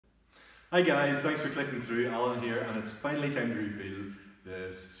Hi guys, thanks for clicking through. Alan here, and it's finally time to reveal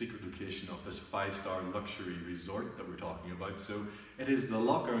the secret location of this 5-star luxury resort that we're talking about. So it is the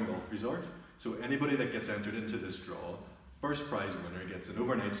Loch Earn Golf Resort. So anybody that gets entered into this draw, first prize winner gets an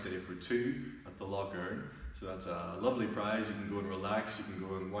overnight stay for 2 at the Loch Earn. So that's a lovely prize. You can go and relax, you can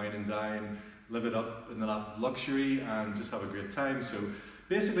go and wine and dine, live it up in the lap of luxury and just have a great time. So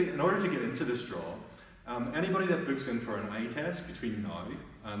basically, in order to get into this draw, anybody that books in for an eye test between now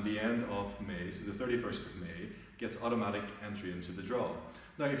and the end of May, so the 31st of May, gets automatic entry into the draw.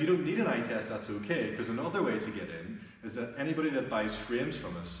 Now, if you don't need an eye test, that's okay, because another way to get in is that anybody that buys frames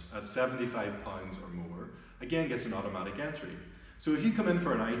from us at £75 or more, again gets an automatic entry. So if you come in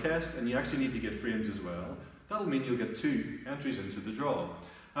for an eye test and you actually need to get frames as well, that'll mean you'll get 2 entries into the draw.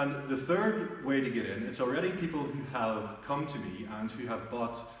 And the third way to get in, it's already people who have come to me and who have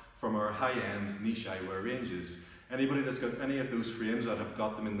bought from our high-end niche eyewear ranges. Anybody that's got any of those frames that have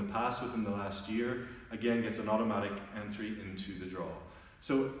got them in the past within the last year, again gets an automatic entry into the draw.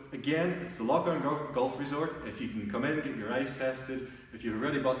 So again, it's the Loch Earn Golf Resort. If you can come in, get your eyes tested, if you've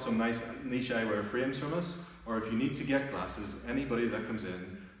already bought some nice niche eyewear frames from us, or if you need to get glasses, anybody that comes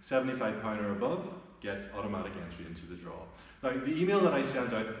in, £75 or above, gets automatic entry into the draw. Now, the email that I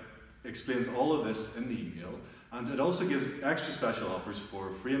sent out explains all of this in the email, and it also gives extra special offers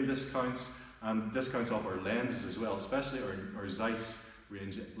for frame discounts and discounts off our lenses as well, especially our Zeiss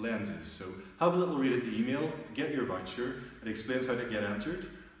range lenses. So have a little read at the email, get your voucher, it explains how to get entered,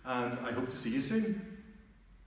 and I hope to see you soon.